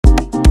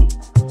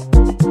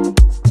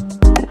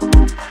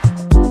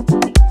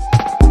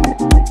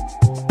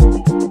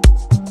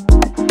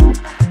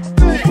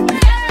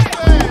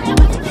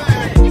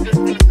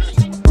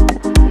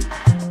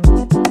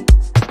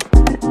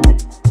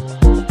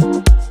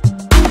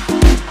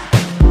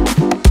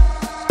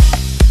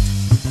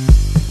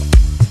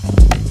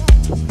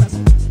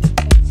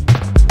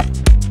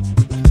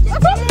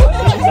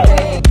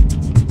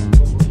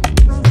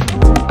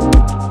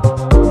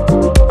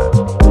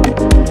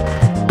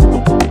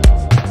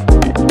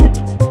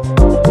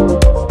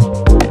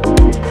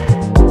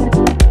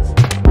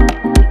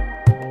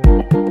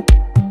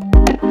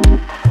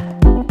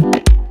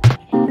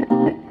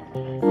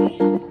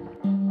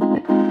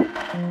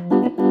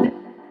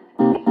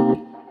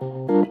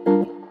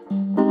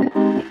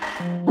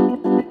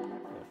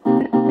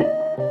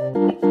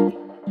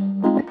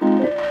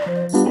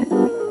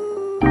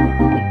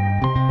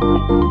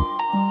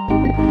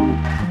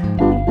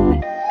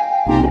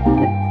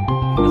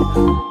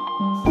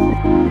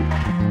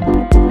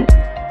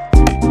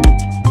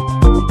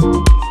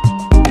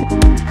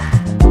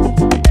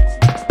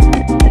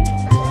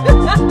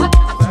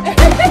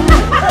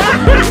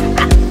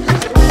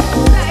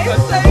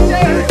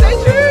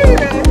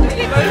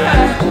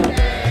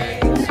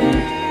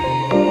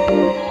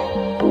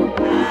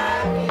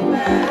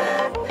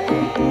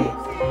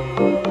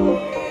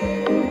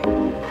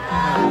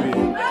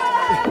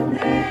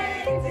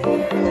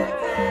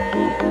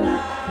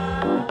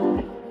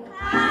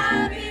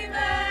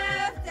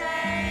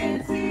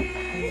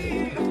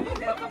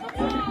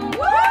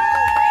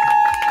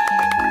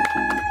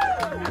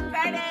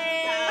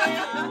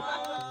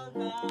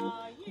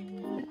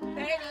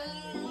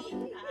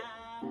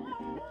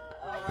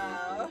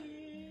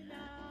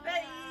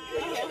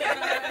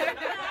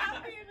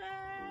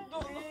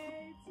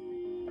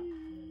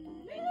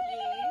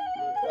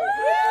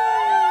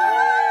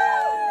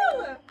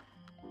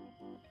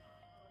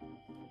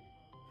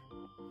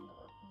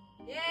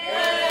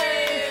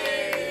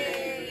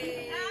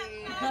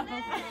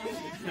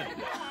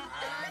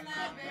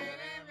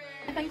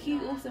thank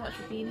you all so much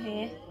for being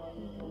here.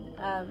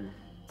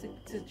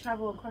 To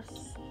travel across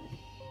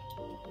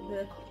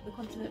the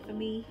continent for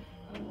me.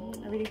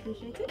 I really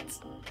appreciate it.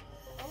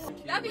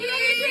 Love you!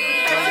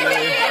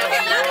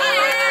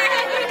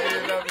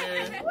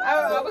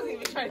 I wasn't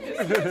even trying to do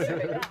this.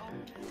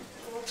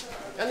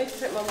 I need to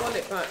take my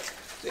wallet back.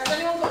 Has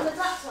anyone got an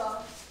adapter?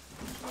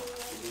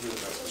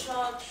 To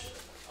charge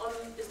on,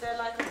 is there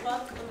like a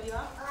plug on the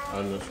app?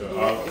 I'm not sure.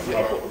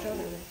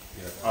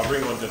 I'll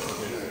bring one just in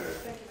case.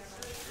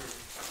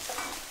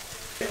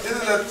 This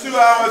is a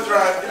 2-hour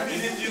drive. If you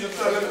need you to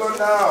tell them, go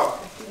now.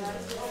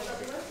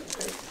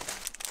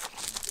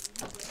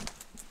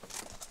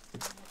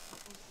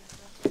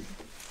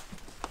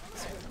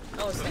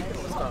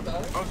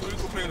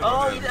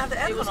 Oh, you didn't have the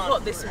aircon on? It was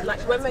hot this, like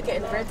when we're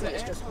getting ready,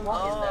 it's just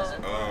hot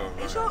in there.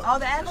 Are you sure? Oh,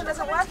 the aircon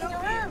doesn't work in your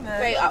room?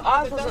 Wait,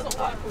 ours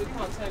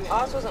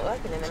wasn't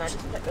working and then I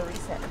just put the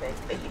reset bit.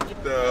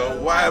 The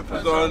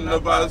wipers on the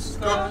bus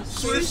go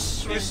swish,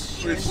 swish,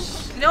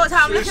 swish. You know what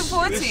time I'm looking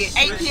forward to?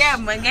 8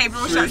 PM when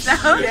Gabriel shuts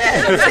down.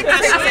 Yeah. 6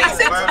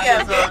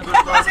 PM.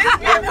 6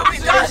 PM he'll be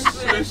done.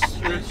 Swish,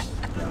 swish,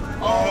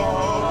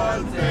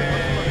 all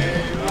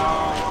day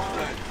long.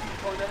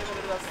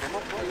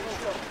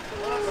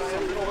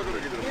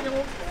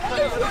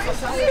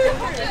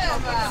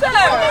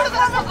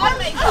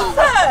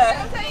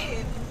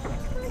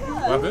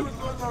 What happened?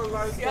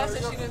 Yeah, so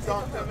she didn't take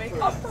off her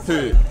makeup. Who?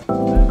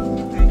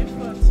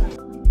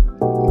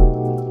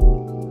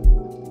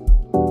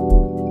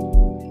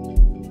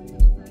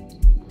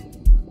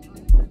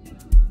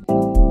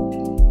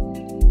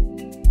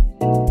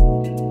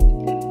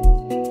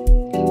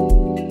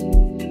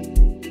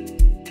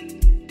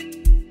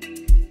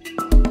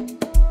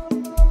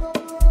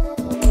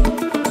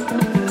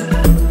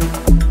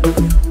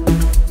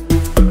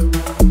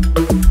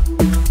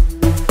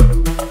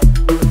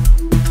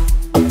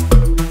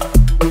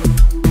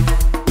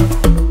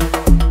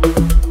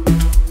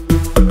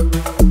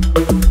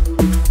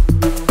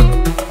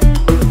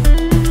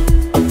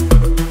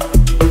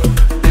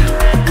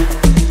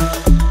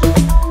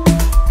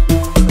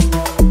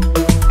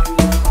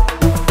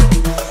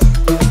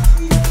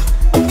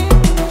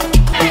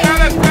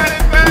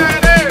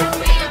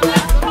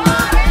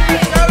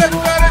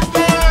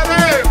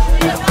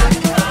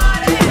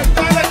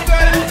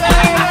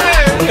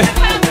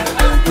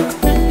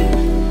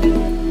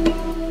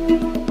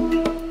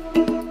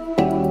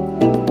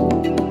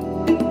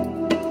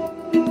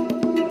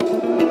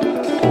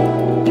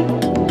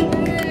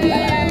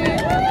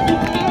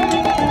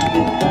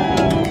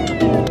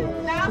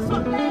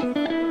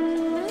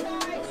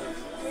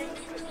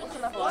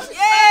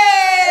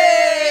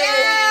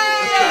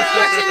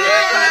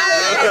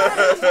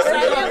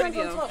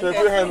 Put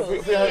your hands,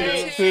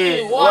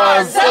 2,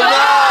 1,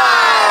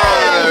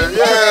 survive!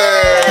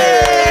 Yay!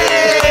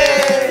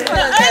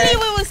 Not only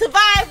will we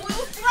survive, we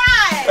will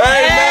thrive!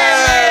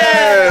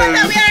 Amen!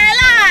 That we are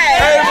alive!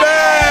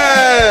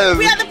 Amen!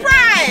 We are the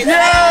prize!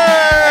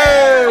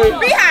 Yay!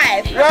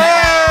 Beehive!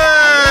 Yay!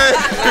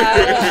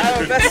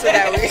 Best for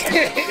that week.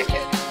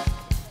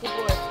 Good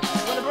boy.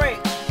 Want a break?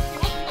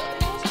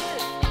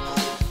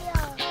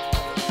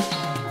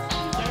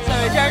 So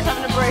Jerry's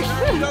having a break.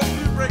 Don't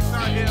do breaks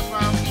out here,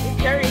 fam.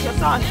 Jerry, your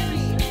son. You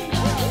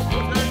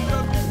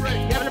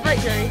having a break,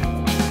 Jerry?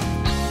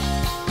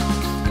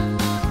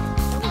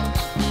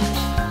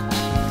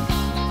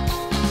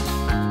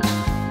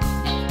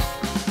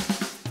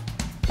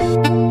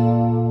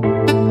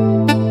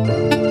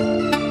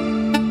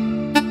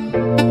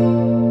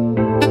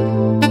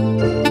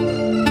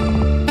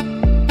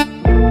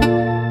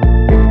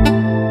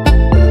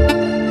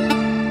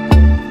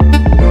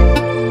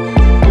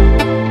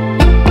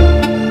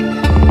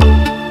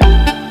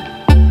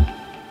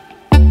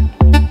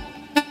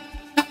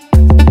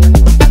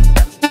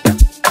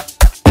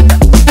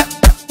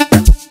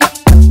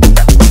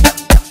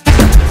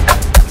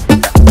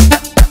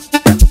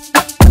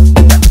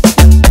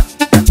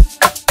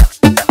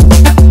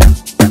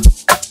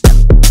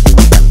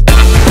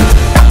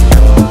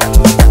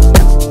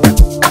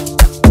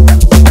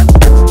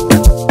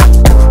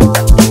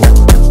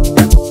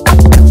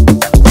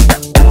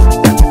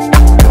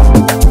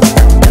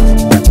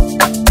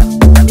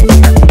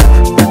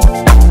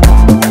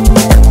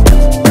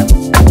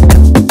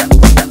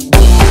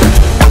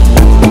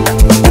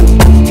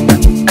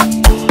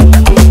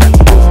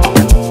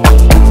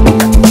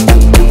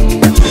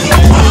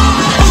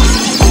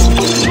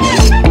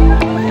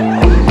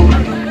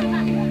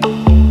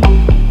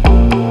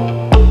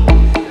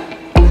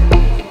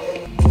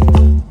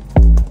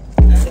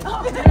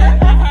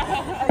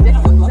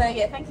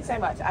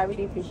 I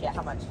really appreciate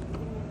how much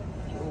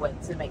you all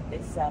went to make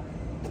this a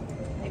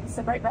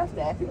great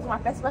birthday. I think it was my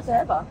best birthday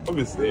ever.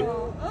 Obviously.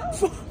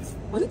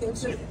 But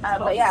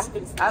yeah,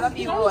 I love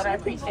you all and I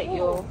appreciate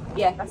you all.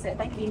 Yeah, that's it.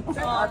 Thank you.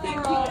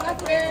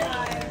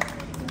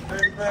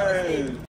 Amen.